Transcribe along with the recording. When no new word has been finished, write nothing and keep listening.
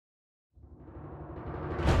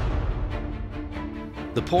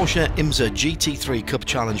the Porsche IMSA GT3 Cup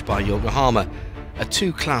Challenge by Yokohama, a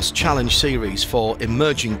two-class challenge series for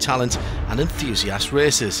emerging talent and enthusiast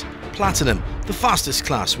racers. Platinum, the fastest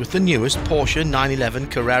class with the newest Porsche 911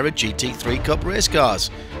 Carrera GT3 Cup race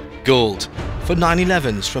cars. Gold, for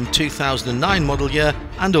 911s from 2009 model year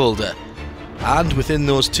and older. And within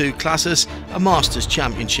those two classes, a Masters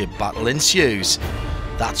Championship battle ensues.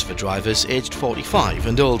 That's for drivers aged 45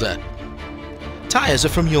 and older. Tyres are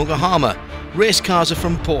from Yokohama, race cars are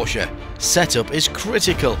from Porsche. Setup is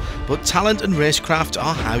critical, but talent and racecraft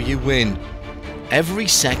are how you win. Every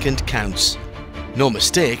second counts. No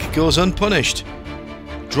mistake goes unpunished.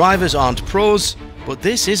 Drivers aren't pros, but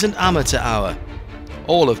this isn't amateur hour.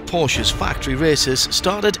 All of Porsche's factory races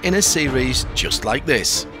started in a series just like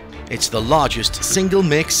this. It's the largest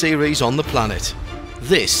single-make series on the planet.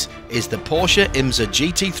 This is the Porsche IMSA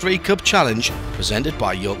GT3 Cup Challenge presented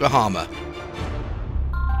by Yokohama.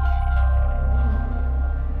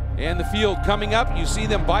 And the field coming up, you see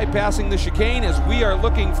them bypassing the chicane as we are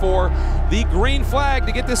looking for the green flag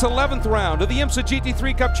to get this 11th round of the IMSA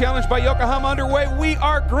GT3 Cup Challenge by Yokohama underway. We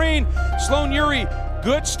are green. Sloan Yuri,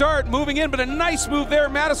 good start moving in, but a nice move there.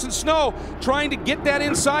 Madison Snow trying to get that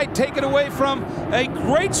inside, take it away from a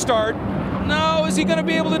great start. No, is he going to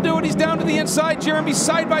be able to do it? He's down to the inside. Jeremy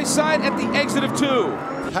side by side at the exit of 2.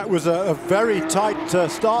 That was a very tight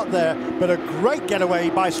start there, but a great getaway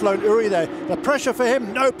by Sloan Uri there. The pressure for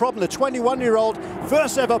him, no problem. The 21-year-old,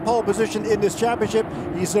 first ever pole position in this championship.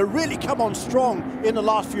 He's really come on strong in the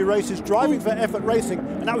last few races, driving for effort racing,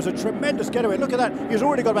 and that was a tremendous getaway. Look at that. He's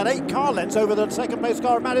already got about 8 car lengths over the second place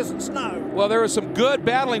car of Madison Snow. Well, there was some good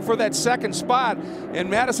battling for that second spot, and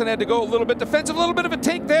Madison had to go a little bit defensive, a little bit of a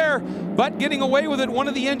take there, but getting away with it. One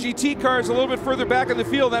of the NGT cars a little bit further back in the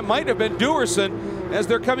field, that might have been Dewerson, as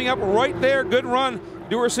they're coming up right there. Good run,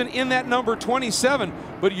 Dewerson in that number 27,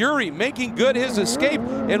 but Yuri making good his escape,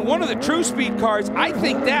 and one of the true speed cars, I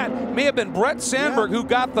think that may have been Brett Sandberg, who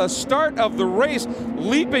got the start of the race,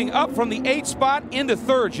 leaping up from the 8th spot into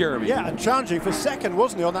 3rd, Jeremy. Yeah, and challenging for 2nd,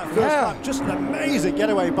 wasn't he, on that first lap? Just an amazing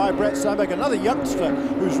getaway by Brett Sandberg, another youngster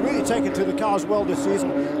who's really taken to the cars well this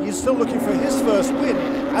season. He's still looking for his first win,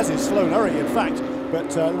 as is Sloan Uri, in fact.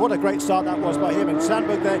 But what a great start that was by him, and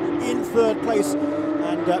Sandberg there in 3rd place.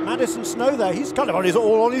 And Madison Snow there, he's kind of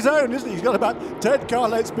all on his own, isn't he? He's got about 10 car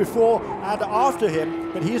lengths before and after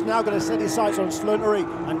him, but he's now going to set his sights on Sloan Uri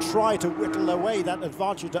and try to whittle away that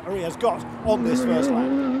advantage that Uri has got on this first lap.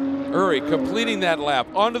 Uri completing that lap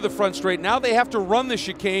onto the front straight. Now they have to run the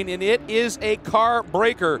chicane, and it is a car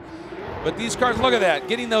breaker. But these cars, look at that,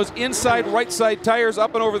 getting those inside right side tires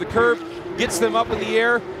up and over the curb, gets them up in the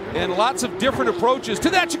air, and lots of different approaches to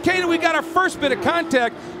that chicane. And we got our first bit of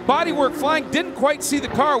contact. Bodywork flying, didn't quite see the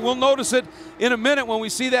car. We'll notice it in a minute when we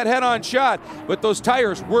see that head-on shot. But those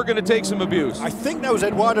tires were going to take some abuse. I think that was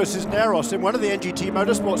Eduardo Cisneros in one of the NGT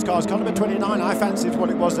Motorsports cars, car number 29. I fancied what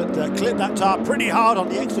it was that clipped that tire pretty hard on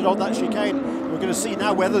the exit of that chicane. We're going to see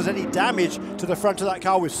now whether there's any damage to the front of that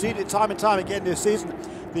car. We've seen it time and time again this season.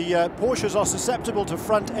 The Porsches are susceptible to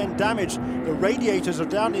front-end damage. The radiators are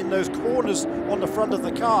down in those corners on the front of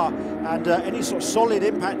the car, and any sort of solid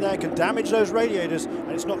impact there can damage those radiators,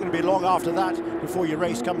 and it's not going to be long after that before your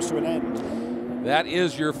race comes to an end. That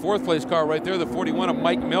is your 4th place car right there, the 41 of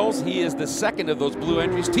Mike Mills. He is the 2nd of those blue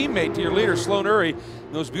entries, teammate to your leader, Sloan Uri,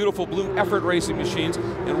 those beautiful blue effort racing machines.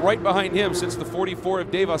 And right behind him sits the 44 of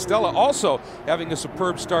Dave Ostella, also having a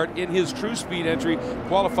superb start in his true speed entry,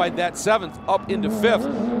 qualified that 7th up into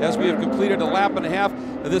 5th as we have completed a lap and a half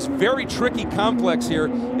of this very tricky complex here.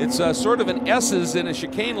 It's sort of an S's in a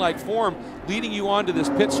chicane-like form, leading you onto this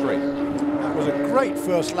pit straight. That was a great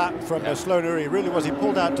first lap from Sloan Uri. It really was. He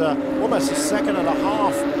pulled out almost a 2.5 seconds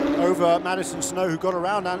over Madison Snow, who got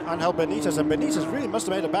around Angel Benitez, and Benitez really must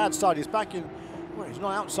have made a bad start. He's back in, well, he's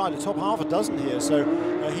not outside the top half a dozen here, so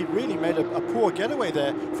he really made a poor getaway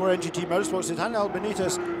there for NGT Motorsports. It's Angel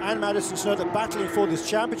Benitez and Madison Snow that battling for this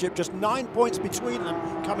championship, just 9 points between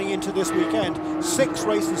them coming into this weekend. 6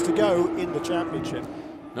 races to go in the championship.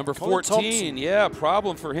 Number 14, yeah,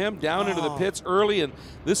 problem for him, down into the pits early, and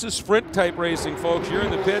this is sprint type racing, folks. You're in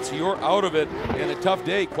the pits, you're out of it, and a tough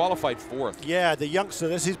day, qualified 4th. Yeah, the youngster,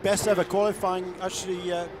 this is his best ever qualifying, actually,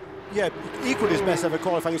 yeah, equaled his best ever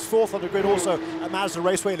qualifying. He's 4th on the grid also at Mazda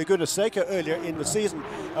Raceway Laguna Seca earlier in the season.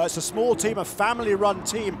 It's a small team, a family-run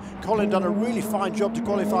team. Colin done a really fine job to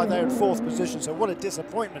qualify there in 4th position, so what a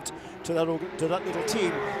disappointment to that little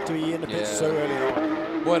team to be in the pits so early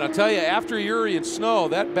on. Boy, and I'll tell you, after Yuri and Snow,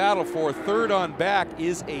 that battle for third on back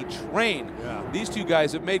is a train. Yeah. These two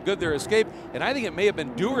guys have made good their escape, and I think it may have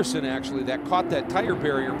been Duerson, actually, that caught that tire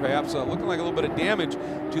barrier, perhaps, looking like a little bit of damage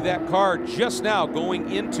to that car just now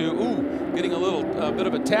going into, getting a little bit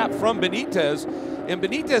of a tap from Benitez. And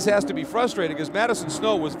Benitez has to be frustrated because Madison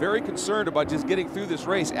Snow was very concerned about just getting through this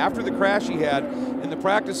race. After the crash he had in the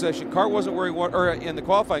practice session, car wasn't where he wanted, or in the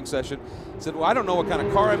qualifying session, said, well, I don't know what kind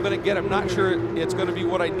of car I'm going to get. I'm not sure it's going to be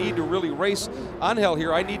what I need to really race Angel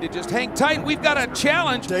here. I need to just hang tight. We've got a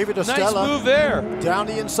challenge. David Estella. Nice move there. Down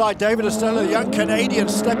the inside, David Estella, the young Canadian,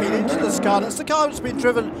 stepping into this car. That's the car that's been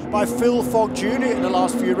driven by Phil Fogg Jr. in the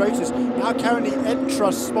last few races. Now carrying the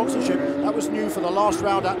Entrust sponsorship. That was new for the last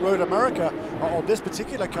round at Road America on this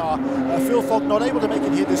particular car. Phil Fogg not able to make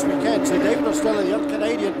it here this weekend. So David Estella, the young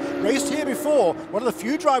Canadian, raced here before. One of the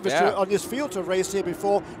few drivers on this field to have raced here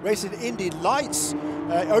before, racing Indy Lights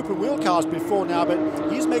open wheel cars before now,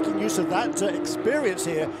 but he's making use of that experience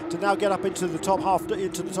here to now get up into the top half,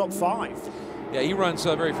 into the top 5. Yeah, he runs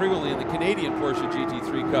very frequently in the Canadian Porsche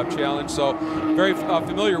GT3 Cup Challenge, so very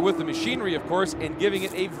familiar with the machinery, of course, and giving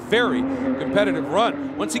it a very competitive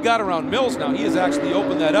run. Once he got around Mills now, he has actually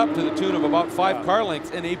opened that up to the tune of about 5 car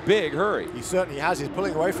lengths in a big hurry. He certainly has. He's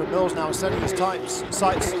pulling away from Mills now and setting his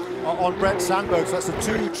sights on Brett Sandberg. So that's the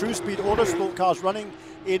 2 True Speed Autosport cars running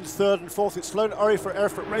in 3rd and 4th. It's Sloan Urry for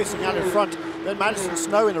Airfoot Racing out in front. Then Madison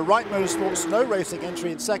Snow in the Wright Motorsport Snow Racing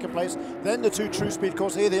entry in 2nd place. Then the 2 True Speed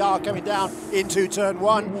cars. Here they are coming down into turn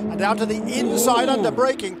 1 and down to the inside under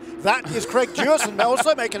braking. That is Craig Duerson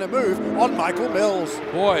also making a move on Michael Mills.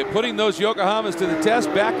 Boy, putting those Yokohamas to the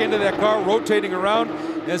test, back into that car, rotating around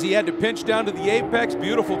as he had to pinch down to the apex.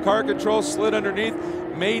 Beautiful car control, slid underneath,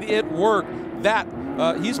 made it work. That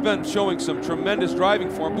he's been showing some tremendous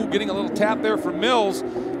driving for him. Getting a little tap there from Mills.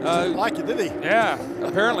 Didn't like it, did he? Yeah,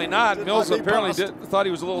 apparently not. Mills apparently thought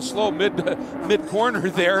he was a little slow mid corner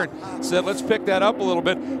there and said, let's pick that up a little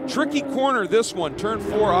bit. Tricky corner this one, turn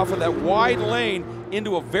 4 off of that wide lane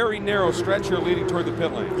into a very narrow stretch here leading toward the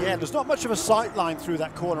pit lane. Yeah, there's not much of a sight line through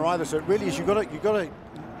that corner either, so it really is, you got to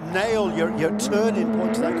nail your turn-in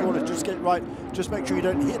point to that corner. Just get it right. Just make sure you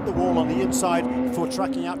don't hit the wall on the inside before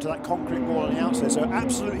tracking out to that concrete wall on the outside. So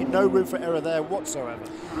absolutely no room for error there whatsoever.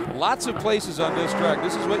 Lots of places on this track.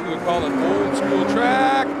 This is what you would call an old school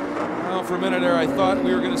track. Well, for a minute there, I thought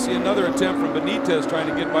we were going to see another attempt from Benitez trying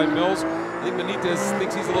to get by Mills. I think Benitez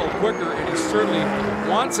thinks he's a little quicker, and he certainly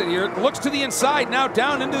wants it here. Looks to the inside, now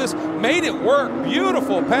down into this. Made it work.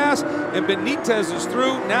 Beautiful pass, and Benitez is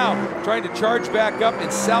through. Now trying to charge back up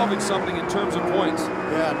and salvage something in terms of points.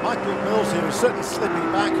 Yeah, Michael Mills here is certainly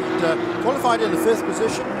slipping back. He qualified in the 5th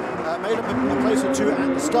position, made up a place or 2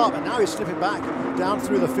 at the start, but now he's slipping back down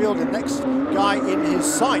through the field. The next guy in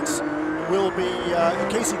his sights will be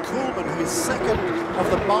Casey Coolman, who is 2nd of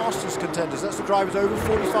the Masters contenders. That's the drivers over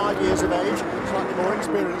 45 years of age, slightly more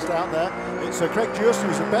experienced out there. It's Craig Duerson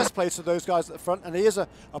who's the best place of those guys at the front, and here's a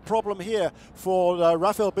problem here for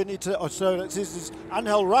Rafael Benitez. So this is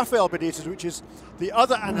Angel Rafael Benitez, which is the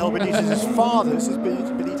other Angel Benitez's father. This is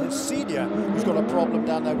Benitez Sr., who's got a problem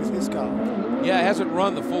down there with his car. Yeah, it hasn't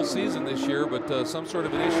run the full season this year, but some sort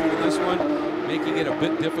of an issue with this one, making it a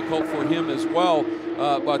bit difficult for him as well.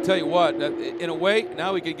 But I'll tell you what, in a way,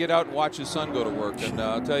 now he can get out and watch his son go to work. And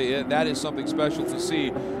I'll tell you, that is something special to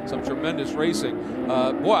see, some tremendous racing.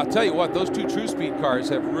 Boy, I'll tell you what, those 2 True Speed cars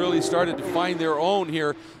have really started to find their own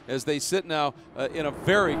here as they sit now in a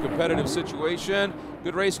very competitive situation.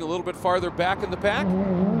 Good racing a little bit farther back in the pack.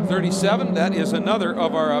 37, that is another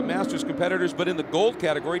of our Masters competitors, but in the gold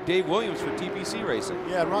category, Dave Williams for TPC Racing.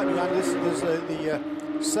 Yeah, right behind this, there's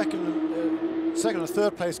the second and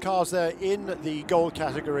third place cars there in the gold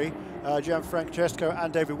category. Gianfrancesco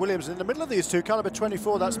and David Williams. In the middle of these two, caliber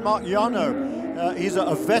 24, that's Mark Yano. He's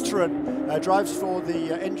a veteran, drives for the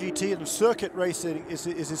NGT and Circuit Racing is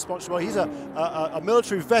his sponsor. Well, he's a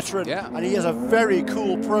military veteran, and he has a very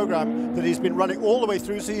cool program that he's been running all the way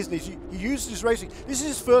through the season. He uses his racing. This is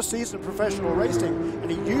his first season of professional racing, and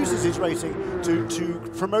he uses his racing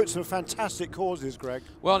to promote some fantastic causes, Greg.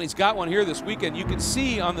 Well, and he's got one here this weekend. You can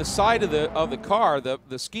see on the side of the car,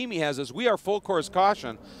 the scheme he has is, we are full course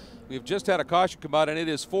caution. We've just had a caution come out, and it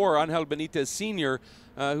is for Angel Benitez Sr.,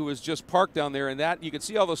 who was just parked down there. And that, you can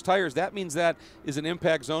see all those tires. That means that is an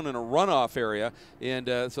impact zone and a runoff area.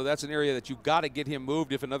 And so that's an area that you've got to get him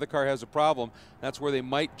moved if another car has a problem. That's where they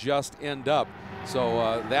might just end up.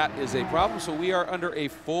 So that is a problem. So we are under a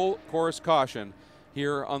full course caution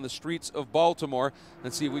here on the streets of Baltimore.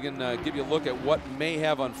 Let's see if we can give you a look at what may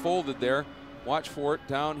have unfolded there. Watch for it.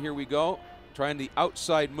 Down, here we go. Trying the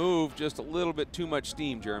outside move, just a little bit too much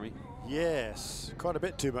steam, Jeremy. Yes, quite a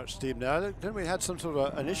bit too much steam now. Then we had some sort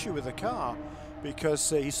of an issue with the car because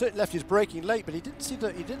he certainly left his braking late, but he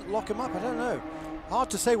didn't lock him up. I don't know. Hard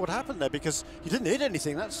to say what happened there because he didn't hit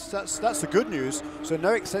anything. That's the good news. So no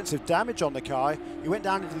extensive damage on the car. He went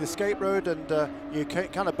down into the escape road and he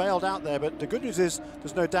kind of bailed out there. But the good news is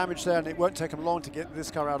there's no damage there, and it won't take him long to get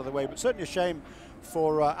this car out of the way. But certainly a shame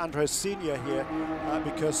for Andres Senior here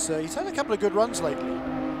because he's had a couple of good runs lately.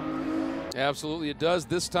 Absolutely it does.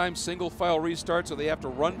 This time single file restart, so they have to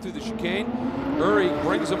run through the chicane. Uri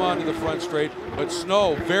brings him onto the front straight, but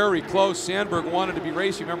Snow very close. Sandberg wanted to be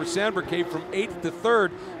racing. Remember, Sandberg came from 8th to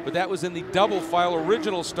 3rd, but that was in the double file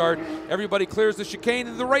original start. Everybody clears the chicane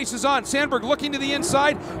and the race is on. Sandberg looking to the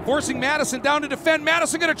inside, forcing Madison down to defend.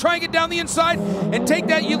 Madison going to try and get down the inside and take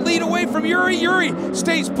that lead away from Uri. Uri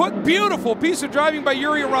stays put. Beautiful piece of driving by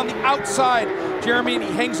Uri around the outside, Jeremy, and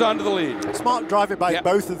he hangs on to the lead. Smart driving by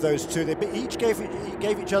both of those two. They each gave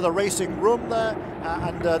each other racing room there,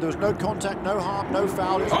 and there was no contact, no harm, no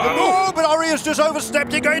foul. But Uri has just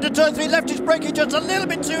overstepped. He's going to turn 3, left his braking just a little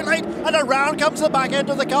bit too late, and around comes the back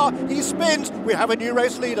end of the car. He spins. We have a new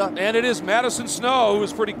race leader. And it is Madison Snow, who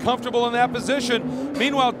is pretty comfortable in that position.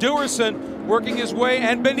 Meanwhile, Dewerson working his way,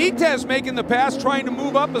 and Benitez making the pass, trying to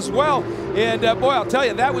move up as well. And boy, I'll tell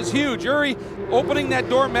you, that was huge. Uri opening that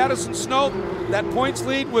door, Madison Snow, that points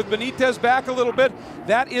lead with Benitez back a little bit.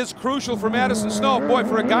 That is crucial for Madison Snow. Boy,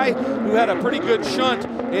 for a guy who had a pretty good shunt,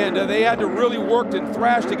 and they had to really work and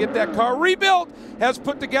thrash to get that car rebuilt, has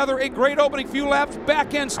put together a great opening few laps,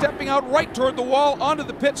 back end stepping out right toward the wall onto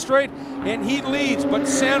the pit straight, and he leads, but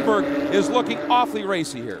Sandberg is looking awfully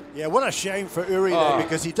racy here. Yeah, what a shame for Uri there,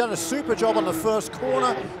 because he'd done a super job on the first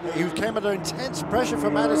corner. He came under intense pressure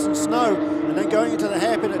from Madison Snow, and then going into the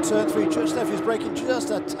hairpin at turn 3, just left his braking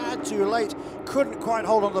just a tad too late. Couldn't quite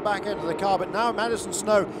hold on the back end of the car, but now Madison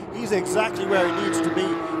Snow, he's exactly where he needs to be.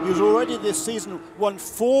 He's already this season won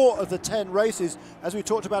 4 of the 10 races. As we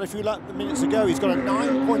talked about a few minutes ago, he's got a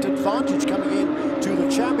 9-point advantage coming in to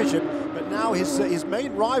the championship, but now his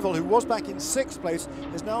main rival, who was back in 6th place,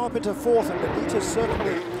 is now up into 4th, and Benitez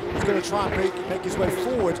certainly is going to try and make his way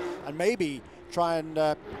forward and maybe try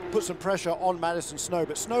and put some pressure on Madison Snow.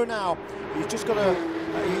 But Snow now, he's just got to,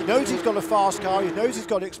 he knows he's got a fast car, he knows he's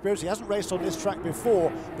got experience, he hasn't raced on this track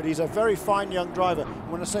before, but he's a very fine young driver.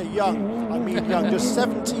 When I say young, I mean young, just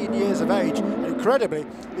 17 years of age. And incredibly,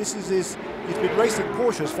 this is he's been racing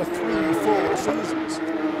Porsches for 3-4 seasons.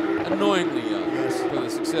 Annoyingly young for the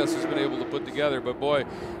success he's been able to put together, but boy,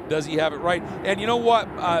 does he have it right. And you know what?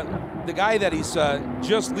 The guy that he's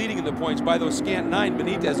just leading in the points by those scant 9,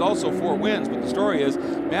 Benitez, also 4 wins, but the story is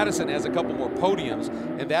Madison has a couple more podiums,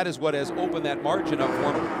 and that is what has opened that margin up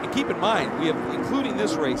for him. And keep in mind, we have, including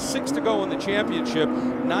this race, 6 to go in the championship,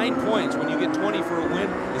 9 points. When you get 20 for a win,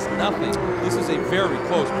 is nothing. This is a very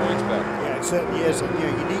close points battle. Yeah, it certainly is, and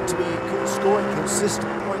you need to be scoring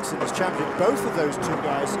consistent points in this championship. Both of those two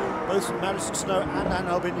guys, both Madison Snow and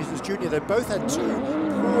Angel Benitez Jr., they both had 2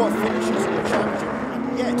 poor finishes in the championship,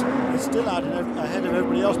 and yet they're still out ahead of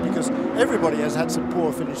everybody else because everybody has had some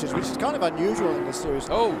poor finishes, which is kind of unusual in this series.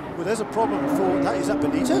 Well, there's a problem for that. Is that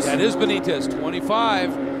Benitez? That is Benitez.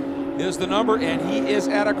 25 is the number, and he is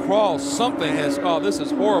at a crawl. Something has, this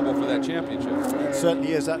is horrible for that championship. It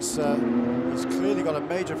certainly is. That's he's clearly got a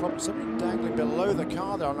major problem. Something dangling below the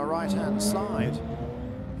car there on the right-hand side.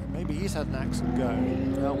 Maybe he's had an accident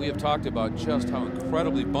go. Well, we have talked about just how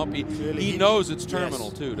incredibly bumpy. Clearly he knows it's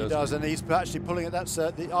terminal too, doesn't he? He does, and he's actually pulling it. That's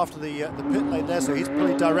after the pit lane there, so he's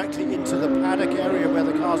pulling directly into the paddock area where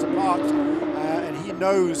the cars are parked, and he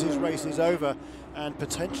knows his race is over, and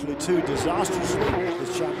potentially too disastrously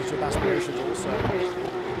his championship aspirations also.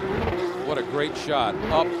 What a great shot,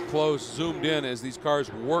 up close, zoomed in as these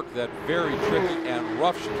cars work that very tricky and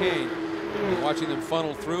rough chicane. And watching them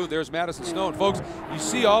funnel through, there's Madison Snow. And folks, you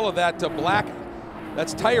see all of that black,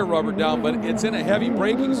 that's tire rubber down, but it's in a heavy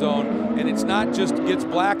braking zone, and it's not just gets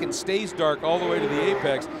black and stays dark all the way to the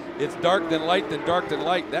apex. It's dark, then light, then dark, then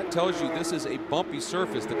light. That tells you this is a bumpy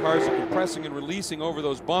surface. The cars are compressing and releasing over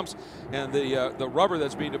those bumps, and the rubber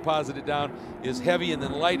that's being deposited down is heavy and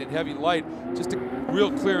then light and heavy light. Just a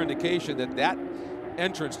real clear indication that that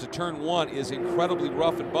entrance to turn 1 is incredibly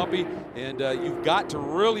rough and bumpy, and you've got to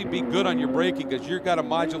really be good on your braking because you've got to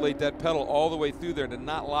modulate that pedal all the way through there to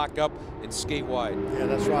not lock up and skate wide. Yeah,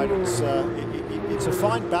 that's right. It's a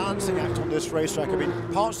fine balancing act on this racetrack. I mean,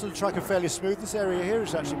 parts of the track are fairly smooth. This area here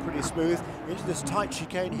is actually pretty smooth. Into this tight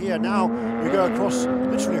chicane here. Now we go across,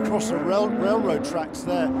 literally across the railroad tracks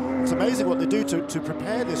there. It's amazing what they do to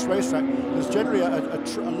prepare this racetrack. There's generally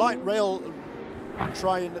a light rail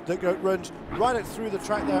trying that runs right through the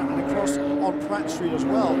track there and across on Pratt Street as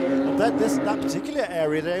well. And then that particular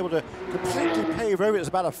area, they're able to completely pave over it. It's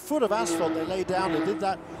about a foot of asphalt they laid down. They did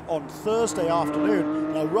that on Thursday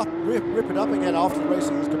afternoon. They'll rip it up again after the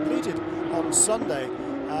racing is completed on Sunday.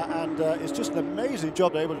 And it's just an amazing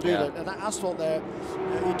job they're able to do that. And that asphalt there,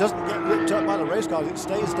 it doesn't get ripped up by the race cars. It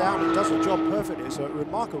stays down. It does the job perfectly. It's a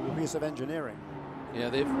remarkable piece of engineering. Yeah,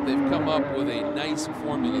 they've come up with a nice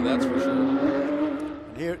formula, that's for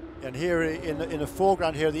sure. And here in the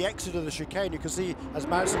foreground here, the exit of the chicane, you can see as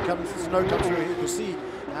Madison comes, snow comes through, you can see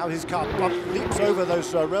how his car leaps over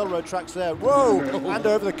those railroad tracks there. Whoa! And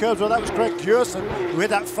over the curbs. Well, that was Craig Jurson who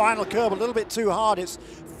hit that final curb a little bit too hard. It's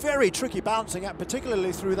very tricky bouncing out,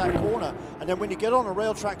 particularly through that corner. And then when you get on the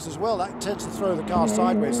rail tracks as well, that tends to throw the car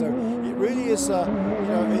sideways. So it really is, you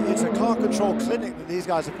know, it's a car control clinic that these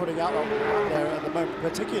guys are putting out there at the moment.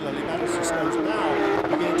 Particularly Madison Snow's now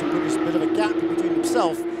beginning to put a bit of a gap between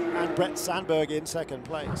himself and Brett Sandberg in second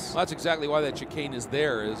place. Well, that's exactly why that chicane is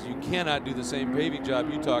there, is you cannot do the same paving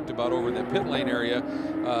job you talked about over in that pit lane area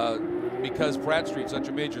because Pratt Street's such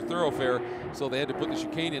a major thoroughfare, so they had to put the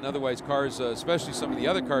chicane in. Otherwise, cars, especially some of the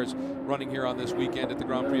other cars running here on this weekend at the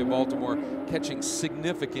Grand Prix of Baltimore, catching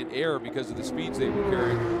significant air because of the speeds they were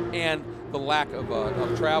carrying and the lack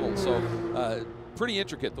of travel. So pretty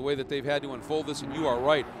intricate the way that they've had to unfold this, and you are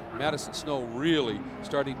right, Madison Snow really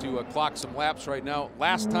starting to clock some laps right now.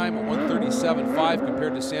 Last time a 1:37.5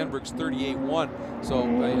 compared to Sandberg's 38.1, so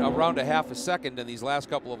around a half a second in these last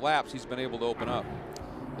couple of laps he's been able to open up.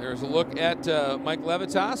 There's a look at Mike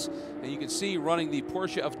Levitas, and you can see running the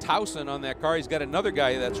Porsche of Towson on that car. He's got another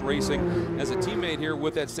guy that's racing as a teammate here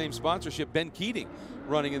with that same sponsorship, Ben Keating,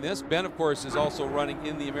 running in this. Ben, of course, is also running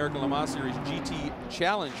in the American Le Mans Series GT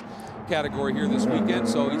Challenge category here this weekend,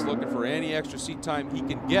 so he's looking for any extra seat time he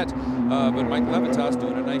can get. But Mike Levitas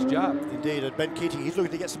doing a nice job. Indeed, and Ben Keating, he's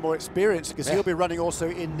looking to get some more experience because he'll be running also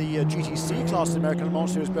in the GTC class, the American Le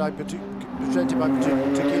Mans Series, presented by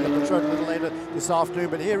Tequila Patron a little later this afternoon.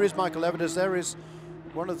 But here is Michael Levitas. There is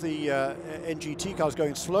one of the NGT cars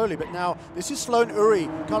going slowly, but now this is Sloan Uri,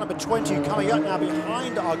 car number 20, coming up now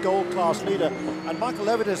behind our gold class leader. And Michael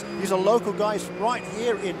Levitas, he's a local guy right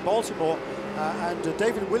here in Baltimore. And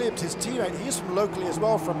David Williams, his teammate, he's from locally as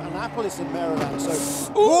well, from Annapolis in Maryland.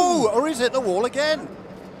 So, ooh, Uri's hit the wall again.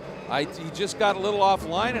 He just got a little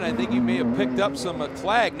offline, and I think he may have picked up some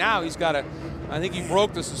clag. Now he's got I think he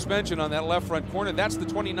broke the suspension on that left front corner. That's the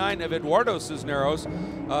 29 of Eduardo Cisneros,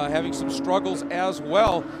 having some struggles as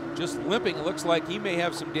well. Just limping. It looks like he may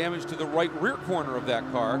have some damage to the right rear corner of that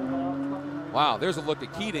car. Wow, there's a look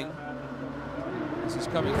at Keating. This is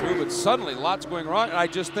coming through, but suddenly lots going wrong. And I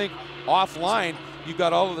just think offline, you've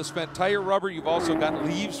got all of the spent tire rubber. You've also got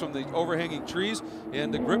leaves from the overhanging trees,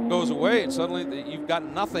 and the grip goes away, and suddenly you've got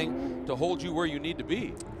nothing to hold you where you need to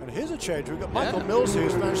be. And here's a change. We've got Michael Mills,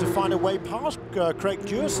 who's managed to find a way past Craig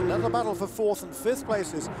Jurson. That's a battle for 4th and 5th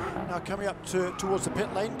places. Now coming up towards the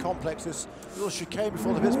pit lane complex, this little chicane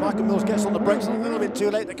before the pits. Michael Mills gets on the brakes a little bit too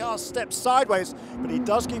late. The car steps sideways, but he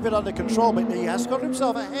does keep it under control. But he has got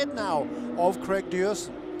himself ahead now of Craig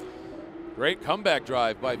Jurson. Great comeback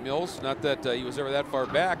drive by Mills. Not that he was ever that far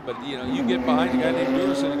back, but you know, you get behind a guy named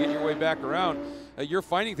Jurson and get your way back around. You're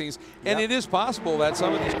finding things, and it is possible that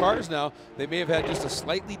some of these cars now, they may have had just a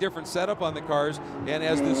slightly different setup on the cars, and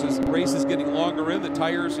as this race is getting longer in, the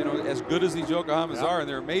tires, you know, as good as these Yokohamas are, and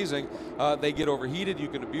they're amazing, they get overheated, you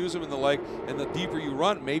can abuse them and the like, and the deeper you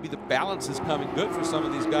run, maybe the balance is coming good for some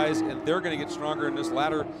of these guys, and they're going to get stronger in this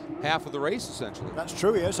latter half of the race, essentially. That's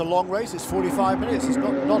true, yeah. It's a long race, it's 45 minutes, it's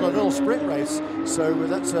not a little sprint race, so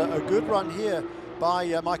that's a good run here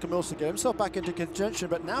by Michael Mills to get himself back into contention.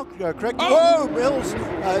 But now Craig, whoa, Mills,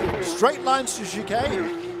 straight lines to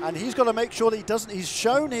chicane, and he's got to make sure that he doesn't, he's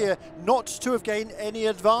shown here not to have gained any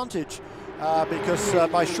advantage. Because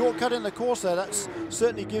by shortcutting the course there, that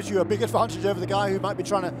certainly gives you a big advantage over the guy who might be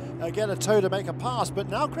trying to get a toe to make a pass. But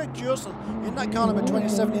now Craig Jurson in that car number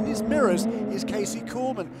 27 in his mirrors is Casey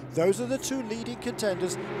Coolman. Those are the two leading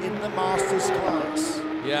contenders in the Masters class.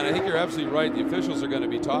 Yeah, and I think you're absolutely right. The officials are going to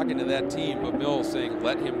be talking to that team of Mills saying,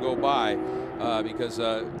 let him go by, because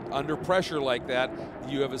under pressure like that,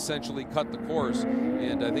 you have essentially cut the course.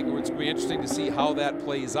 And I think it's going to be interesting to see how that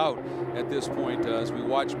plays out at this point as we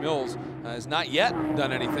watch Mills. Has not yet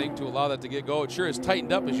done anything to allow that to get go. It sure has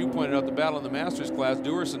tightened up, as you pointed out, the battle in the Masters class.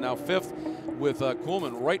 Durson now 5th with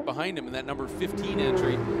Coolman right behind him in that number 15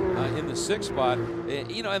 entry in the 6th spot.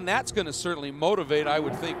 You know, and that's going to certainly motivate, I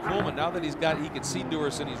would think, Coolman. Now that he can see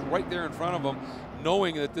Durson, he's right there in front of him,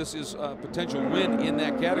 knowing that this is a potential win in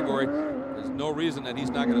that category. there's no reason that he's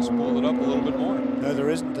not going to spool it up a little bit more. No, there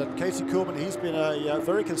isn't. And Casey Coolman, he's been a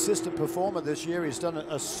very consistent performer this year. He's done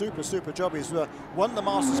a super job. He's won the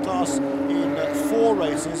Masters class in 4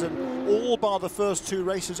 races, and all bar the first 2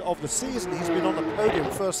 races of the season, he's been on the podium,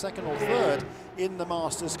 first, second, or third in the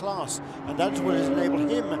Masters class, and that's what has enabled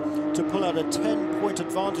him to pull out a 10-point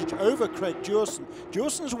advantage over Craig Jursen.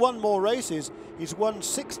 Jursen's won more races. He's won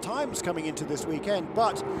 6 times coming into this weekend,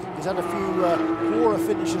 but he's had a few poorer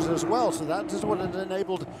finishes as well, so that is what has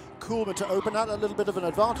enabled Coolman to open out a little bit of an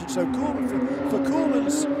advantage. So Coolman, from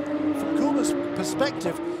Coolman's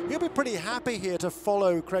perspective, he'll be pretty happy here to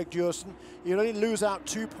follow Craig Jursen. He'll only lose out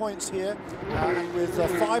 2 points here, and with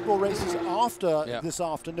 5 more races after this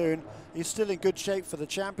afternoon, he's still in good shape for the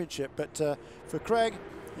championship. But for Craig,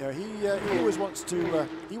 you know, he always wants to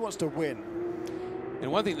win.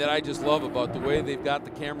 And one thing that I just love about the way they've got the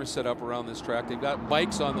cameras set up around this track, they've got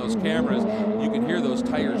mics on those cameras. You can hear those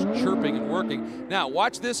tires chirping and working. Now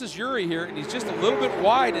watch, this is Yuri here, and he's just a little bit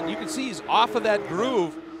wide, and you can see he's off of that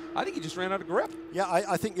groove. I think he just ran out of grip. Yeah,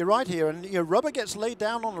 I think you're right here. And you know, rubber gets laid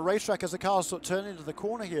down on the racetrack as the cars sort of turn into the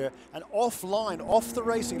corner here, and off the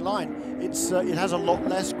racing line, it has a lot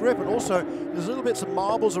less grip. And also, there's little bits of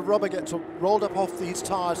marbles of rubber get rolled up off these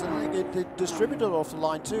tires, and they get distributed off the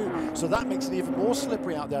line too. So that makes it even more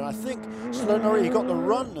slippery out there. And I think Sloan Norrie, he got the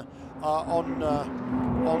run on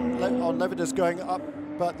Levitas going up,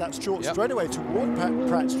 but that's short straightaway toward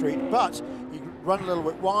Pratt Street. But he run a little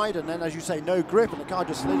bit wide, and then, as you say, no grip, and the car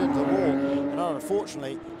just slid into the wall. And that,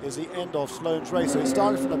 unfortunately, is the end of Sloan's race. So he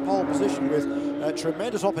started from the pole position with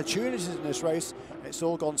tremendous opportunities in this race. It's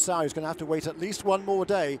all gone sour. He's going to have to wait at least one more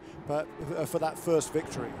day for that first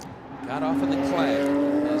victory. Got off in the clay,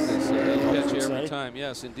 as they say. You catch you every time.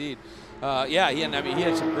 Yes, indeed. Yeah, he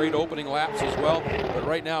had some great opening laps as well. But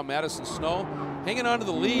right now, Madison Snow hanging on to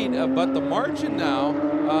the lead, but the margin now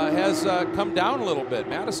has come down a little bit.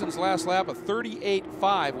 Madison's last lap, a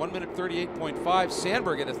 38.5, 1 minute 38.5.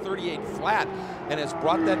 Sandberg at a 38 flat, and has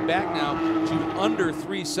brought that back now to under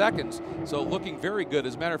 3 seconds. So looking very good.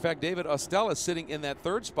 As a matter of fact, David Ostella sitting in that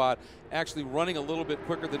 3rd spot, actually running a little bit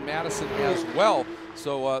quicker than Madison as well.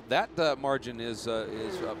 So that margin is a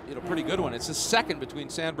pretty good one. It's a second between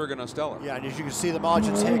Sandberg and Ostella. Yeah, and as you can see the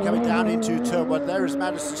margins here coming down into turn 1. There is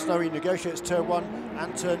Madison Snow. He negotiates turn 1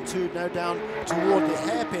 and turn 2 now down toward the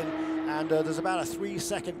hairpin. And there's about a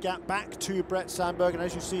 3-second gap back to Brett Sandberg. And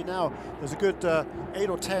as you see now, there's a good 8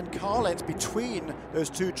 or 10 car lengths between those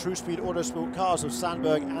 2 True Speed Autosport cars of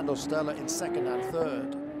Sandberg and Ostella in 2nd and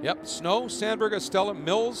 3rd. Yep, Snow, Sandberg, Ostella,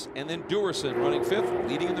 Mills, and then Dewerson running 5th,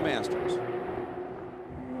 leading in the Masters.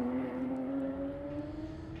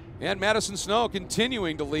 And Madison Snow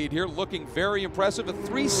continuing to lead here, looking very impressive. A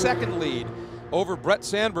 3-second lead over Brett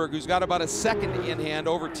Sandberg, who's got about a second in hand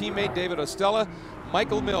over teammate David Ostella.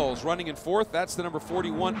 Michael Mills running in 4th. That's the number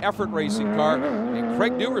 41 Effort Racing car. And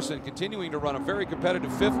Craig Dewerson continuing to run a very competitive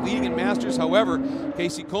 5th, leading in Masters. However,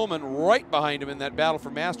 Casey Coolman right behind him in that battle for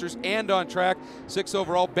Masters and on track. 6th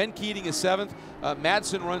overall. Ben Keating is 7th.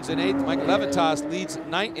 Madsen runs in 8th. Mike Levitas leads in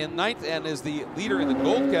 9th and is the leader in the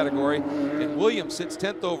gold category. And Williams sits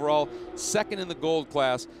 10th overall, 2nd in the gold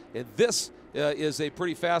class. And this is a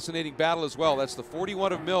pretty fascinating battle as well. That's the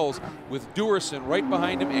 41 of Mills with Dewerson right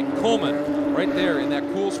behind him and Coleman right there in that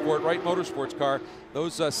Cool Sport Right Motorsports car.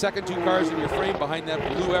 Those second 2 cars in your frame behind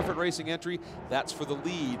that blue Effort Racing entry, that's for the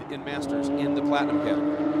lead in Masters in the Platinum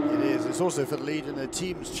category. It is. It's also for the lead in the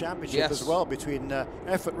Teams Championship as well, between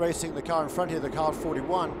Effort Racing, the car in front here, the car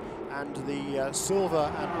 41, and the silver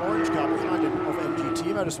and orange car behind him of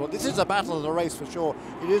MGT Motorsport. This is a battle of the race for sure.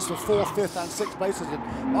 It is for 4th, 5th, and 6th places.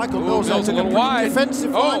 And Michael Mills has a pretty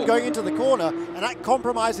defensive line going into the corner, and that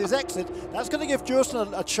compromises exit. That's going to give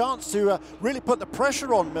Jursen a chance to really put the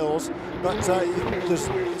pressure on Mills, but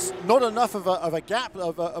it's not enough of a gap,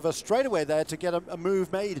 of a straightaway there to get a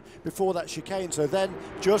move made before that chicane. So then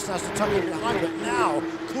Jursen has to tuck in behind, but now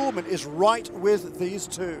Coolman is right with these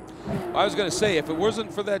 2. I was going to say, if it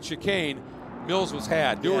wasn't for that chicane, Mills was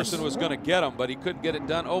had. Dewerson was going to get him, but he couldn't get it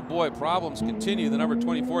done. Oh boy, problems continue. The number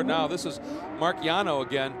 24 now. This is Mark Yano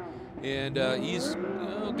again, and he's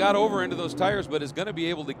got over into those tires, but is going to be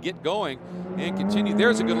able to get going and continue.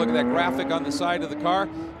 There's a good look at that graphic on the side of the car.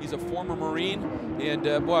 He's a former Marine, and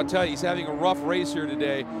boy, I'll tell you, he's having a rough race here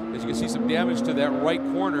today. As you can see, some damage to that right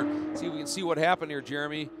corner. See if we can see what happened here,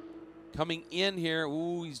 Jeremy. Coming in here,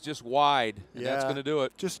 ooh, he's just wide, and that's going to do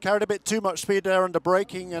it. Just carried a bit too much speed there under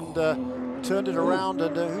braking and turned it around,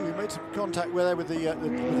 and he made some contact with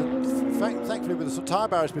thankfully with the tyre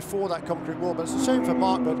barriers before that concrete wall. But it's a shame for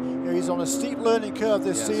Mark, but he's on a steep learning curve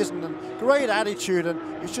this season, and great attitude, and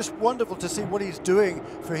it's just wonderful to see what he's doing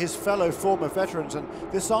for his fellow former veterans. And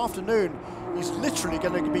this afternoon, he's literally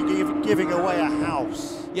going to be giving away a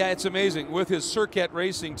house. Yeah, it's amazing. With his SRT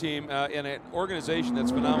Racing team in an organization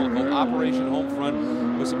that's phenomenal called Operation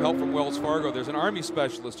Homefront, with some help from Wells Fargo. There's an Army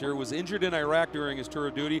specialist here who was injured in Iraq during his tour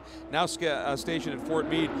of duty, now stationed at Fort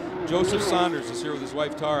Meade. Joseph Saunders is here with his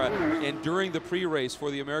wife Tara, and during the pre-race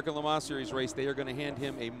for the American Le Mans Series race, they are going to hand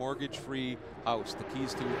him a mortgage-free house, the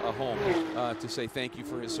keys to a home, to say thank you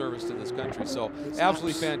for his service to this country. So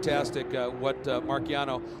absolutely fantastic what Mark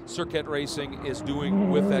Yano, SRT Racing, is doing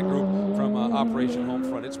with that group from Operation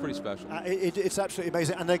Homefront. It's pretty special. It's absolutely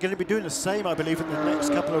amazing, and they're going to be doing the same, I believe, in the next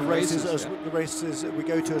couple of races, the races that we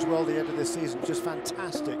go to as well, the end of this season. Just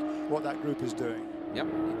fantastic what that group is doing. Yep,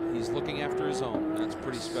 he's looking after his own. That's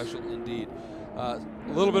pretty special indeed. A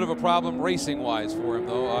little bit of a problem racing-wise for him,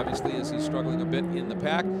 though, obviously, as he's struggling a bit in the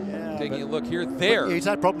pack. Taking a look here, he's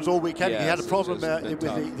had problems all weekend. He had a problem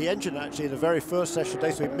with the engine, actually, in the very first session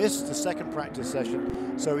today, so he missed the second practice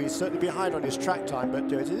session. So he's certainly behind on his track time,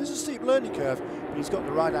 but it is a steep learning curve. But he's got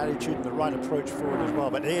the right attitude and the right approach forward as well.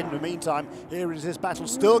 But in the meantime, here is this battle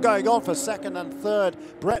still going on for second and third.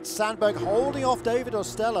 Brett Sandberg holding off David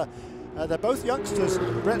Ostella. They're both youngsters.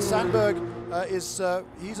 Brett Sandberg he's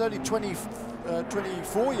only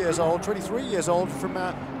 24 years old, 23 years old, from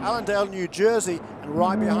Allendale, New Jersey, and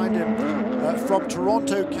right behind him from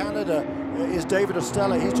Toronto, Canada, is David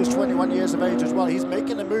Ostella. He's just 21 years of age as well. He's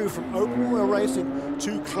making a move from open wheel racing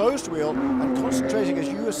to closed wheel and concentrating, as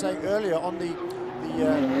you were saying earlier, on the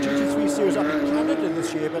GT3 series up in Canada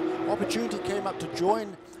this year, but opportunity came up to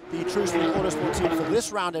join the Truesville Autosport team for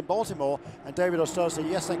this round in Baltimore, and David Ostella said,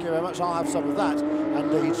 yes, thank you very much, I'll have some of that,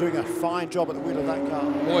 and he's doing a fine job at the wheel of that car.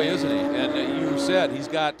 Boy, isn't he? And you said he's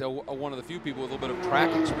got one of the few people with a little bit of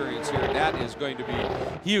track experience here, and that is going to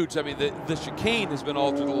be huge. I mean, the chicane has been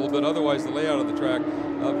altered a little bit, otherwise the layout of the track,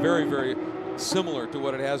 very, very similar to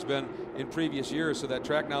what it has been in previous years, so that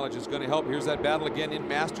track knowledge is going to help. Here's that battle again in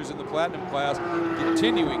Masters in the Platinum class,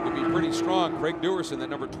 continuing to be pretty strong. Craig Dewerson, that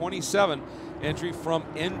number 27 entry from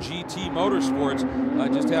NGT Motorsports,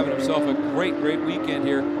 just having himself a great weekend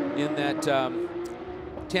here in that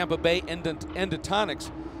Tampa Bay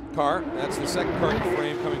Endotronics car. That's the second car in the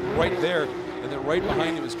frame coming right there. And then right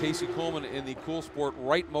behind him is Casey Coleman in the Cool Sport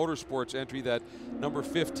Wright Motorsports entry, that number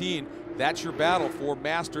 15. That's your battle for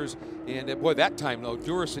Masters. And boy, that time though,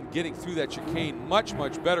 Dewerson getting through that chicane much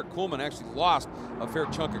better. Coleman actually lost a fair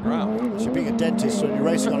chunk of ground. Actually, being a dentist when you're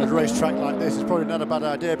racing on a racetrack like this is probably not a bad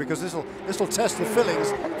idea, because this will test the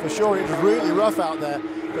fillings for sure. It's really rough out there.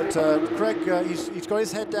 But Craig, he's got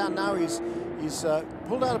his head down now. He's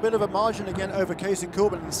pulled out a bit of a margin again over Casey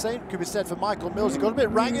Coleman, and the same could be said for Michael Mills. He got a bit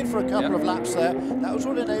ragged for a couple of laps there. That was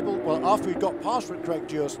what enabled, well, after he got past Craig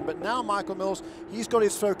Dewerson, but now Michael Mills, he's got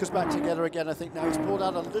his focus back together again. I think now he's pulled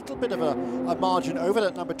out a little bit of a margin over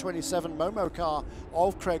that number 27 Momo car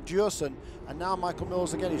of Craig Dewerson, and now Michael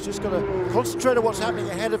Mills again, he's just got to concentrate on what's happening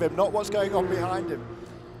ahead of him, not what's going on behind him.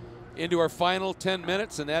 Into our final 10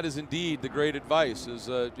 minutes, and that is indeed the great advice, is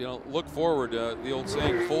look forward, the old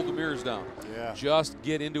saying, fold the mirrors down. Yeah. Just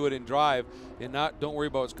get into it and drive, and don't worry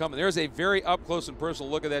about what's coming. There's a very up close and personal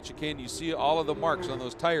look at that chicane. You see all of the marks on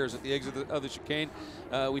those tires at the exit of the chicane.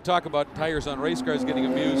 We talk about tires on race cars getting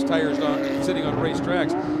abused, tires sitting on race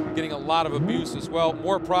tracks getting a lot of abuse as well.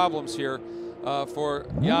 More problems here for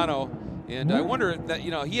Yano. And I wonder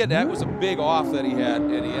that, that was a big off that he had,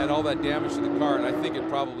 and he had all that damage to the car, and I think it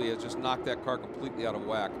probably has just knocked that car completely out of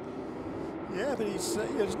whack. Yeah, but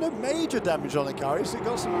there's no major damage on the car. He's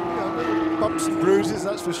got some little bumps and bruises,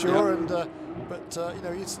 that's for sure. Yep.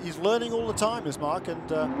 And he's learning all the time, is Mark, and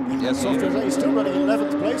he's still running in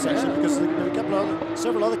 11th place actually, because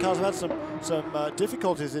several other cars have had some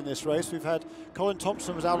difficulties in this race. We've had Colin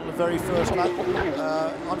Thompson was out on the very first lap,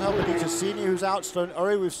 Angel Benitez Senior who's out, Sloan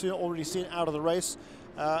Urry we've already seen out of the race,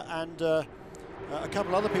 and a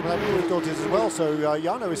couple other people having difficulties as well. So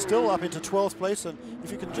Yano is still up into 12th place, and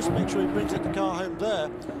if you can just make sure he brings the car home there,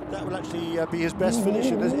 that will actually be his best finish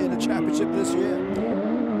in the championship this year.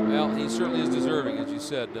 Well, he certainly is deserving, as you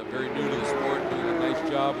said. Very new to the sport, doing a nice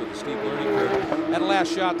job with a steep learning curve. That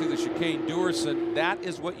last shot through the chicane, Dewerson, that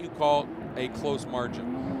is what you call a close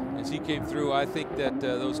margin. as he came through. I think that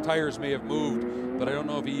those tires may have moved, but I don't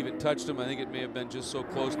know if he even touched them. I think it may have been just so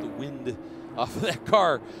close the wind off of that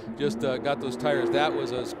car just got those tires. That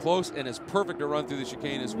was as close and as perfect a run through the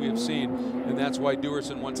chicane as we have seen, and that's why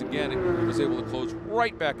Duerson once again was able to close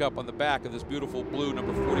right back up on the back of this beautiful blue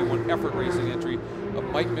number 41 Effort Racing entry of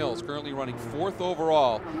Mike Mills, currently running 4th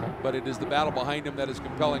overall, but it is the battle behind him that is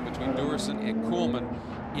compelling between Duerson and Kuhlman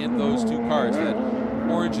in those two cars. That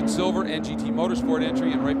orange and silver NGT Motorsport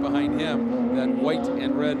entry, and right behind him that white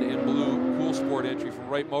and red and blue Cool Sport entry from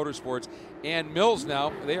Wright Motorsports. And Mills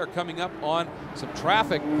now, they are coming up on some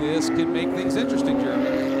traffic. This can make things interesting, Jeremy.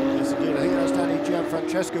 Yes, indeed. I think that's Danny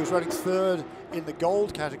Gianfrancesco, who's running 3rd in the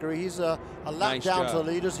gold category. He's a lap Nice down job. to the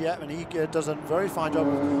leaders, yeah, and he does a very fine job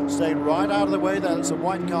of staying right out of the way there. It's a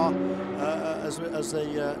white car as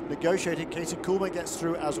they negotiate. Casey Kuhlman gets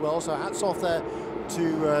through as well, so hats off there to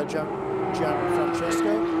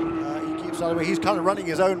Gianfrancesco. He keeps out of the way. He's kind of running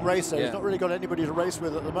his own race there. Yeah. He's not really got anybody to race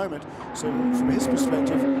with at the moment, so from his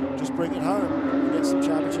perspective, just bring it home and get some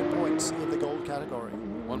championship points in the gold category.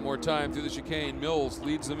 One more time through the chicane. Mills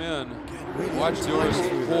leads them in. Really Watch tight Duerson.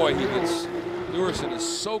 through Boy, there. Duerson is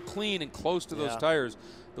so clean and close to those tires.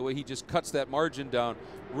 The way he just cuts that margin down,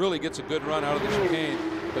 really gets a good run out of the chicane.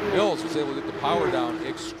 But Mills was able to get the power down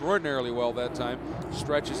extraordinarily well that time.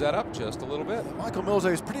 Stretches that up just a little bit. Michael Mills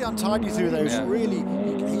is pretty untidy through those. Yeah. Really,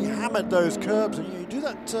 he hammered those curbs, and you do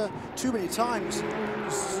that too many times.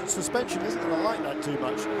 Suspension isn't going to like that too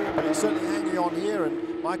much, but he's certainly hanging on here,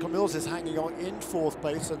 and Michael Mills is hanging on in 4th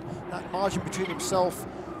place, and that margin between himself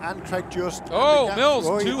and Craig just. Oh, Mills,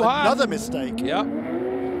 too hot. Another mistake. Yep.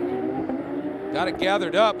 Got it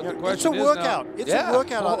gathered up, but the question it's a is workout. now. It's a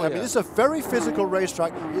workout out there. I mean, yeah. it's a very physical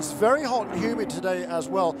racetrack. It's very hot and humid today as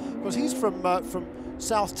well, because he's from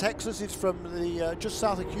South Texas. He's from the just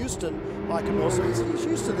south of Houston, Michael Mills. So he's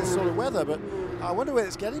used to this sort of weather, but I wonder where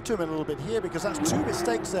it's getting to him a little bit here, because that's 2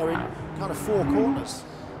 mistakes there in kind of 4 corners.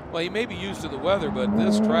 Well, he may be used to the weather, but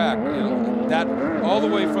this track, you know, that all the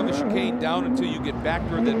way from the chicane down until you get back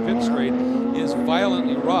toward that pit straight is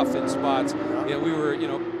violently rough in spots. Yeah, we were,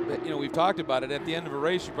 we've talked about it. At the end of a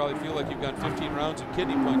race, you probably feel like you've gone 15 rounds of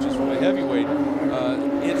kidney punches from a heavyweight.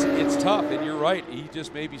 It's tough, and you're right. He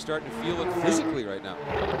just may be starting to feel it physically right now.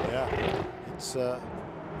 Yeah, it's the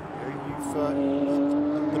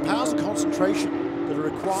powers of concentration that are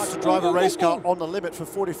required to drive a race car on the limit for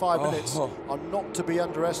 45 minutes are not to be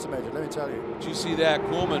underestimated, let me tell you. Did you see that?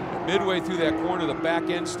 Kuhlman, midway through that corner, the back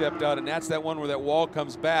end stepped out, and that's that one where that wall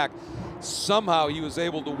comes back. Somehow he was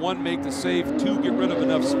able to, 1, make the save, 2, get rid of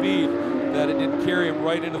enough speed that it didn't carry him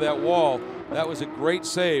right into that wall. That was a great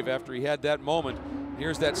save after he had that moment.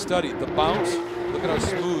 Here's that study, the bounce. Look at how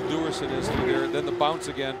smooth Duerson is through there. Then the bounce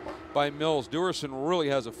again by Mills. Duerson really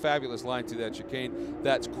has a fabulous line through that chicane.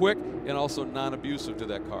 That's quick and also non-abusive to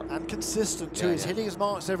that car. And consistent too. He's hitting his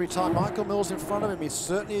marks every time. Michael Mills in front of him. He's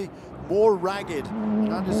certainly more ragged.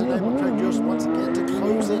 And that is enabled Craig Duerson once again to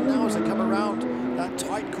close in now as they come around that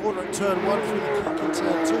tight corner at turn 1 through the kink in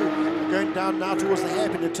turn 2. Going down now towards the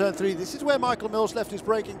hairpin in turn 3. This is where Michael Mills left his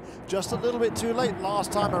braking just a little bit too late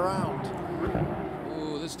last time around.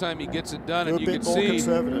 This time he gets it done, and you can see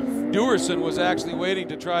Duerson was actually waiting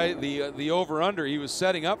to try the over-under. He was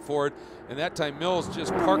setting up for it, and that time Mills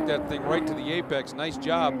just parked that thing right to the apex. Nice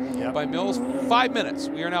job by Mills. 5 minutes.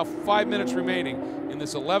 We are now 5 minutes remaining in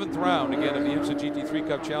this 11th round, again, of the IMSA GT3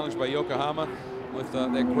 Cup challenge by Yokohama, with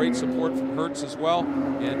that great support from Hertz as well.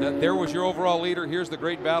 And there was your overall leader. Here's the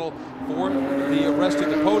great battle for the rest of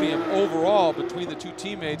the podium overall between the 2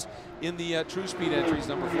 teammates in the True Speed entries,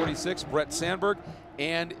 number 46, Brett Sandberg,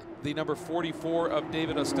 and the number 44 of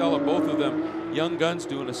David Ostella. Both of them young guns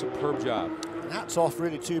doing a superb job. And hats off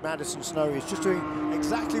really to Madison Snow. He's just doing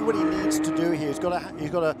exactly what he needs to do here. He's got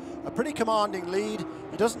a pretty commanding lead.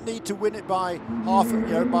 He doesn't need to win it by half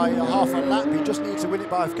a lap. He just needs to win it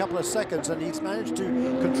by a couple of seconds, and he's managed to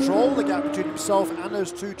control the gap between himself and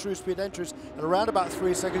those 2 True Speed entries at around about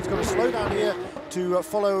 3 seconds. He's got to slow down here to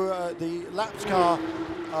follow the lapped car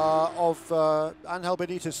of Angel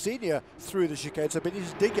Benitez Sr. through the chicane. So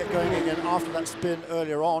Benitez did get going again after that spin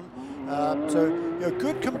earlier on.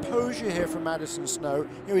 Good composure here from Madison Snow.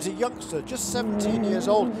 He's a youngster, just 17 years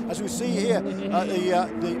old. As we see here,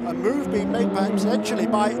 a move being made potentially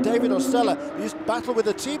by David Ostella. He's battled with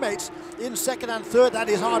the teammates in 2nd and 3rd. That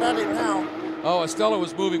is hard at it now. Oh, Ostella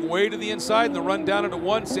was moving way to the inside in the run down into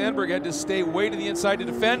 1. Sandberg had to stay way to the inside to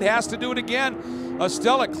defend. Has to do it again.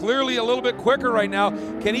 Ostella clearly a little bit quicker right now.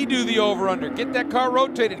 Can he do the over-under? Get that car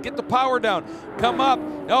rotated. Get the power down. Come up.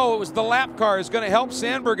 No, it was the lap car is going to help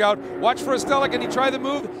Sandberg out. Watch for Ostella. Can he try the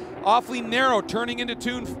move? Awfully narrow, turning into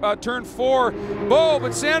turn 4.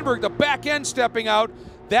 But Sandberg, the back end stepping out.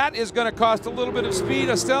 That is going to cost a little bit of speed.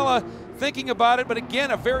 Estella thinking about it, but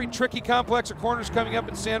again, a very tricky complex of corners coming up,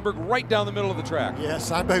 and Sandberg right down the middle of the track. Yeah,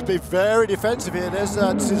 Sandberg's been very defensive here. There's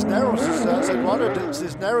Cisneros,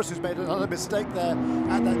 Cisneros, who's made another mistake there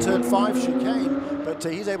at that turn 5 chicane, but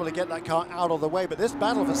he's able to get that car out of the way. But this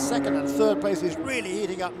battle for second and third place is really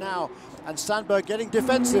heating up now, and Sandberg getting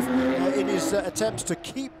defensive in his attempts to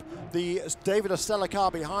keep the David Estella car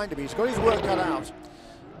behind him. He's got his work cut out.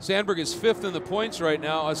 Sandberg is 5th in the points right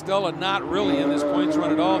now. Estella not really in this points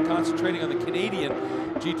run at all, concentrating on the Canadian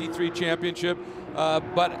GT3 Championship.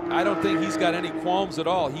 But I don't think he's got any qualms at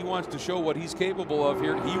all. He wants to show what he's capable of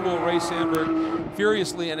here. He will race Sandberg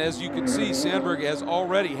furiously, and as you can see, Sandberg has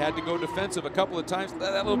already had to go defensive a couple of times.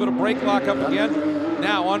 That little bit of brake lock up again.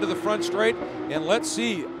 Now onto the front straight, and let's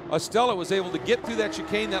see. Estella was able to get through that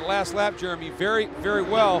chicane that last lap, Jeremy, very, very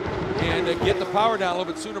well, and get the power down a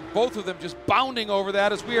little bit sooner. Both of them just bounding over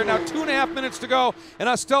that as we are now 2.5 minutes to go, and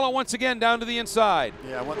Estella once again down to the inside.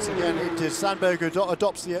 Yeah, once again, it is Sandberg who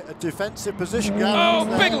adopts the defensive position.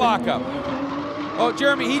 Oh, big lockup. Oh,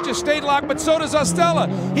 Jeremy, he just stayed locked, but so does Estella.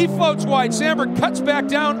 He floats wide. Sandberg cuts back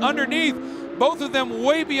down underneath. Both of them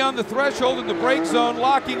way beyond the threshold in the brake zone,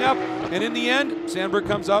 locking up. And in the end, Sandberg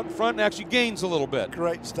comes out in front and actually gains a little bit.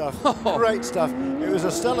 Great stuff. Great stuff. It was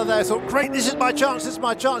Estella there. Thought, great, this is my chance, this is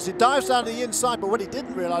my chance. He dives down to the inside, but what he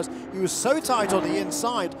didn't realize, he was so tight on the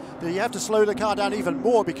inside that you have to slow the car down even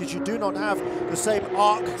more because you do not have the same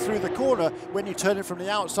arc through the corner when you turn it from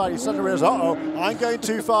the outside. He suddenly realized, uh-oh, I'm going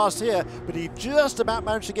too fast here. But he just about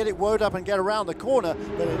managed to get it wound up and get around the corner.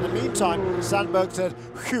 But in the meantime, Sandberg said,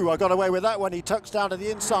 phew, I got away with that one. He tucks down to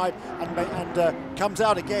the inside and comes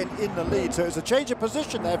out again in the lead. So it's a change of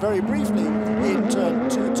position there very briefly in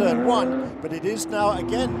turn 1, but it is now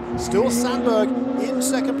again still Sandberg in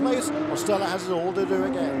second place. Estella has it all to do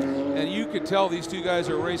again. And you could tell these two guys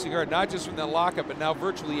are racing hard, not just from that lockup, but now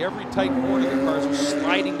virtually every tight corner the cars are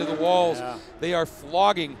sliding to the walls. Yeah. They are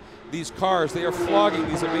flogging these cars. They are flogging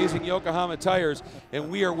these amazing Yokohama tires, and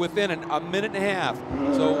we are within a minute and a half.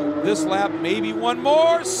 So this lap, maybe one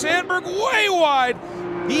more. Sandberg way wide.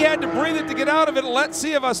 He had to breathe it to get out of it. Let's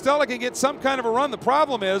see if Estella can get some kind of a run. The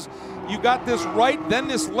problem is you got this right, then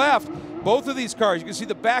this left. Both of these cars, you can see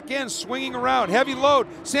the back end swinging around. Heavy load.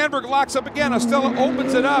 Sandberg locks up again. Estella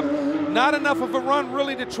opens it up. Not enough of a run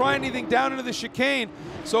really to try anything down into the chicane.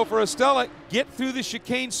 So for Estella, get through the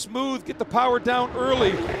chicane smooth, get the power down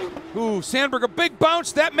early. Ooh, Sandberg, a big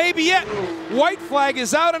bounce. That may be it. White flag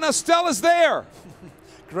is out and Estella's there.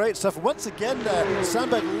 Great stuff. Once again there,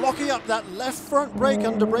 Sandberg locking up that left front brake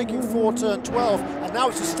under braking for turn 12. And now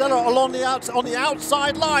it's Estella along the on the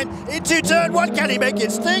outside line into turn 1. Can he make it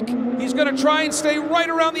stick? He's going to try and stay right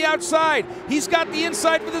around the outside. He's got the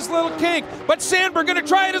inside for this little kink, but Sandberg going to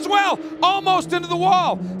try it as well. Almost into the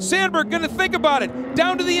wall. Sandberg going to think about it.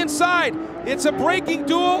 Down to the inside. It's a braking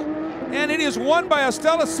duel, and it is won by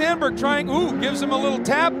Estella. Sandberg trying, gives him a little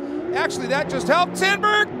tap. Actually, that just helped.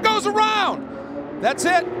 Sandberg goes around. That's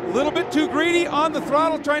it. A little bit too greedy on the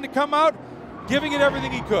throttle, trying to come out, giving it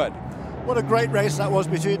everything he could. What a great race that was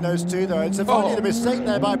between those two, though. It's finally a mistake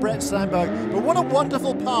there by Brett Sandberg, but what a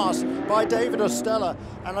wonderful pass by David Estella.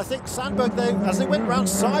 And I think Sandberg, as they went round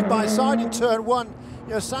side by side in turn 1,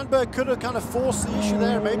 you know, Sandberg could have kind of forced the issue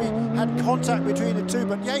there, maybe had contact between the two,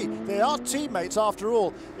 but yay, they are teammates after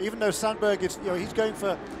all. Even though Sandberg is, he's going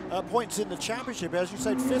for points in the championship, as you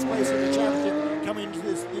said, 5th place in the championship coming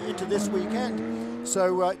into this weekend.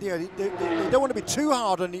 So they don't want to be too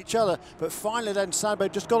hard on each other, but finally then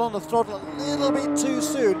Sandberg just got on the throttle a little bit too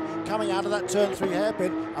soon, coming out of that turn 3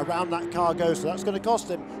 hairpin. Around that car goes, so that's going to cost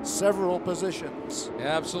him several positions.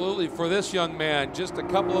 Absolutely, for this young man, just a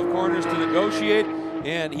couple of corners to negotiate,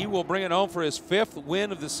 and he will bring it home for his 5th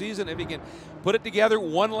win of the season if he can put it together.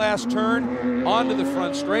 One last turn onto the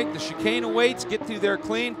front straight. The chicane awaits, get through there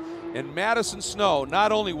clean. And Madison Snow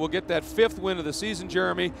not only will get that 5th win of the season,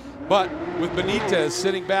 Jeremy, but with Benitez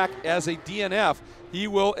sitting back as a DNF, he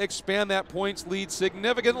will expand that points lead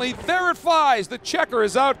significantly. There it flies. The checker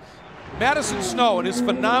is out. Madison Snow and his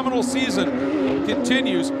phenomenal season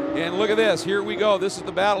continues. And look at this. Here we go. This is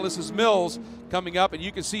the battle. This is Mills coming up, and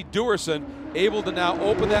you can see Dewerson able to now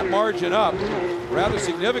open that margin up rather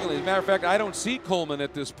significantly. As a matter of fact, I don't see Coleman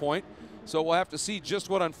at this point. So we'll have to see just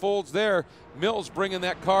what unfolds there. Mills bringing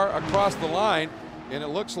that car across the line, and it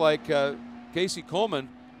looks like Casey Coleman,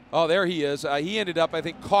 oh, there he is. He ended up, I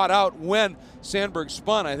think, caught out when Sandberg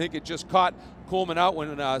spun. I think it just caught Coleman out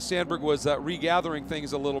when Sandberg was regathering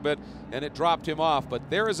things a little bit, and it dropped him off.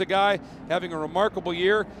 But there is a guy having a remarkable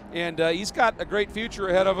year, and he's got a great future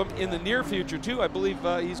ahead of him in the near future, too. I believe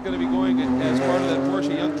he's going to be going as part of that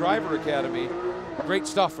Porsche Young Driver Academy great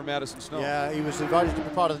stuff for Madison Snow. Yeah, he was invited to be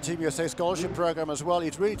part of the Team USA Scholarship Program as well.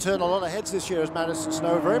 He's really turned a lot of heads this year as Madison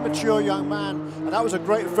Snow. Very mature young man, and that was a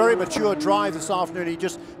great, very mature drive this afternoon. He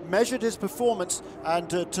just measured his performance and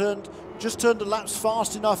just turned the laps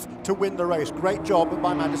fast enough to win the race. Great job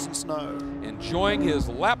by Madison Snow. Enjoying his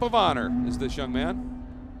lap of honor is this young man.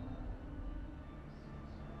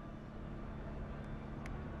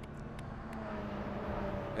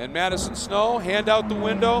 And Madison Snow, hand out the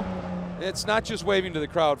window. It's not just waving to the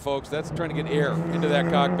crowd, folks. That's trying to get air into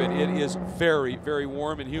that cockpit. It is very, very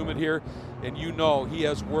warm and humid here. And you know he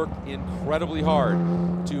has worked incredibly hard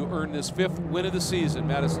to earn this 5th win of the season.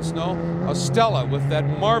 Madison Snow, a Stella with that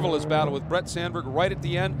marvelous battle with Brett Sandberg right at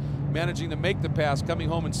the end, managing to make the pass, coming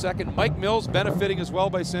home in 2nd. Mike Mills benefiting as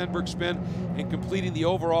well by Sandberg's spin and completing the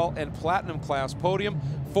overall and platinum class podium.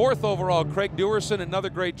 4th overall, Craig Dewerson,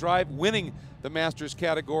 another great drive, winning the Masters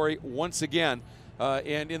category once again.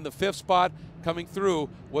 And in the 5th spot coming through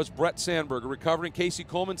was Brett Sandberg. Recovering Casey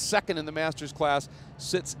Coleman, 2nd in the Masters class,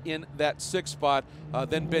 sits in that 6th spot.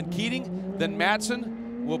 Then Ben Keating, then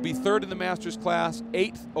Madsen will be 3rd in the Masters class,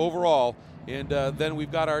 8th overall. And then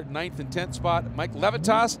we've got our 9th and 10th spot. Mike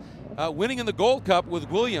Levitas winning in the Gold Cup with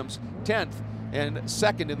Williams, 10th. And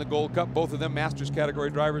 2nd in the Gold Cup, both of them Masters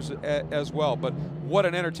category drivers as well. But what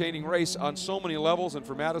an entertaining race on so many levels, and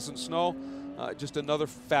for Madison Snow, just another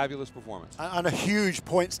fabulous performance. And a huge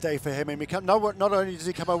points day for him. I mean, not only does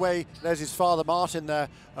he come away, there's his father Martin there,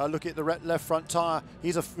 looking at the left front tyre.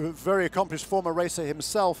 He's a very accomplished former racer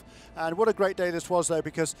himself. And what a great day this was, though,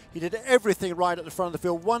 because he did everything right at the front of the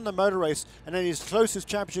field, won the motor race, and then his closest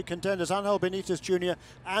championship contenders, Angel Benitez Jr.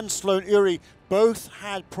 and Sloan Urie, both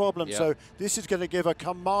had problems. Yep. So this is going to give a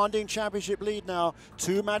commanding championship lead now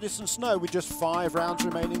to Madison Snow with just 5 rounds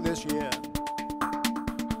remaining this year.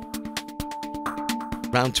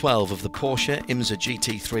 Round 12 of the Porsche IMSA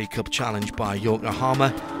GT3 Cup Challenge by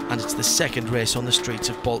Yokohama, and it's the 2nd race on the streets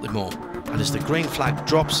of Baltimore. And as the green flag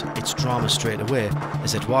drops, it's drama straight away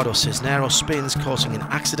as Eduardo Cisneros spins, causing an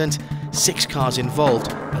accident. 6 cars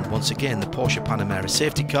involved, and once again the Porsche Panamera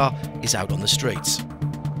safety car is out on the streets.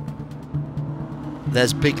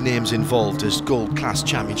 There's big names involved as Gold Class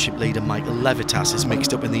Championship leader Michael Levitas is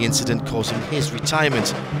mixed up in the incident, causing his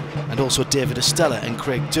retirement, and also David Estella and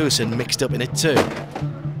Craig Dewerson mixed up in it too.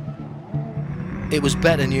 It was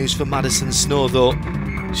better news for Madison Snow though.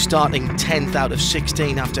 Starting 10th out of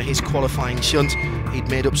 16 after his qualifying shunt, he'd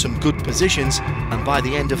made up some good positions, and by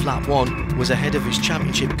the end of lap 1 was ahead of his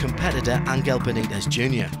championship competitor Angel Benitez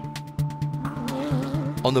Jr.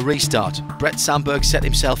 On the restart, Brett Sandberg set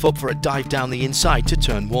himself up for a dive down the inside to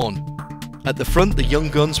turn 1. At the front, the young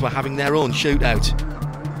guns were having their own shootout.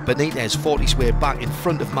 Benitez fought his way back in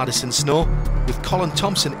front of Madison Snow, with Colin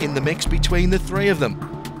Thompson in the mix between the 3 of them.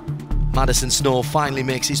 Madison Snow finally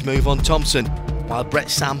makes his move on Thompson, while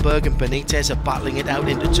Brett Sandberg and Benitez are battling it out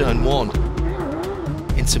into turn 1.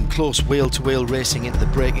 In some close wheel-to-wheel racing into the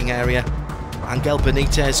braking area, Angel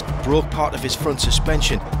Benitez broke part of his front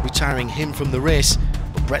suspension, retiring him from the race,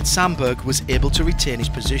 but Brett Sandberg was able to retain his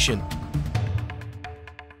position.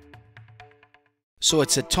 So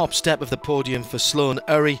it's a top step of the podium for Sloan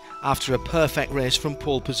Urie after a perfect race from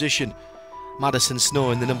pole position. Madison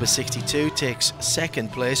Snow in the number 62 takes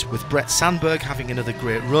 2nd place, with Brett Sandberg having another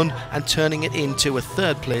great run and turning it into a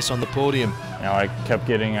 3rd place on the podium. You know, I kept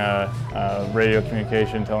getting radio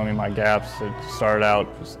communication telling me my gaps. It started out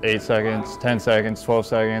just 8 seconds, 10 seconds, 12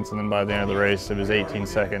 seconds, and then by the end of the race it was 18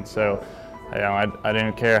 seconds. So you know, I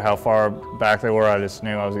didn't care how far back they were. I just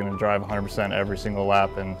knew I was going to drive 100% every single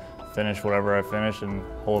lap and finish whatever I finish and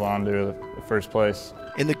hold on to the 1st place.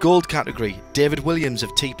 In the gold category, David Williams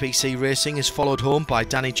of TPC Racing is followed home by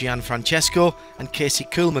Danny Gianfrancesco, and Casey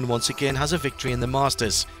Coleman once again has a victory in the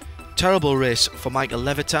Masters. Terrible race for Michael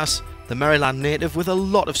Levitas, the Maryland native with a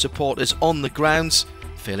lot of supporters on the grounds,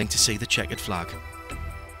 failing to see the checkered flag.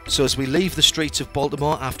 So as we leave the streets of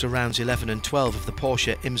Baltimore after rounds 11 and 12 of the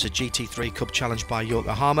Porsche IMSA GT3 Cup Challenge by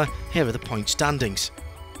Yokohama, here are the point standings.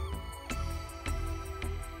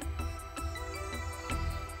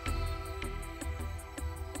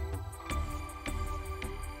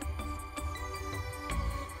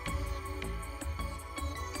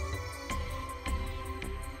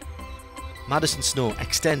 Madison Snow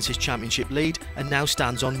extends his championship lead and now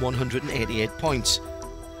stands on 188 points.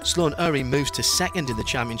 Sloan Urie moves to 2nd in the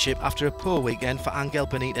championship after a poor weekend for Angel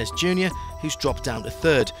Benitez Jr., who's dropped down to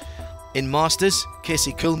 3rd. In Masters,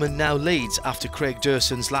 Casey Coleman now leads after Craig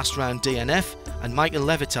Dewerson's last round DNF, and Michael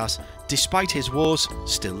Levitas, despite his woes,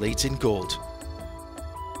 still leads in gold.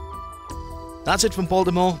 That's it from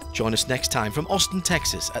Baltimore. Join us next time from Austin,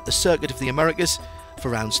 Texas at the Circuit of the Americas for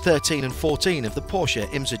rounds 13 and 14 of the Porsche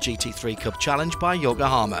IMSA GT3 Cup Challenge by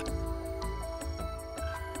Yokohama.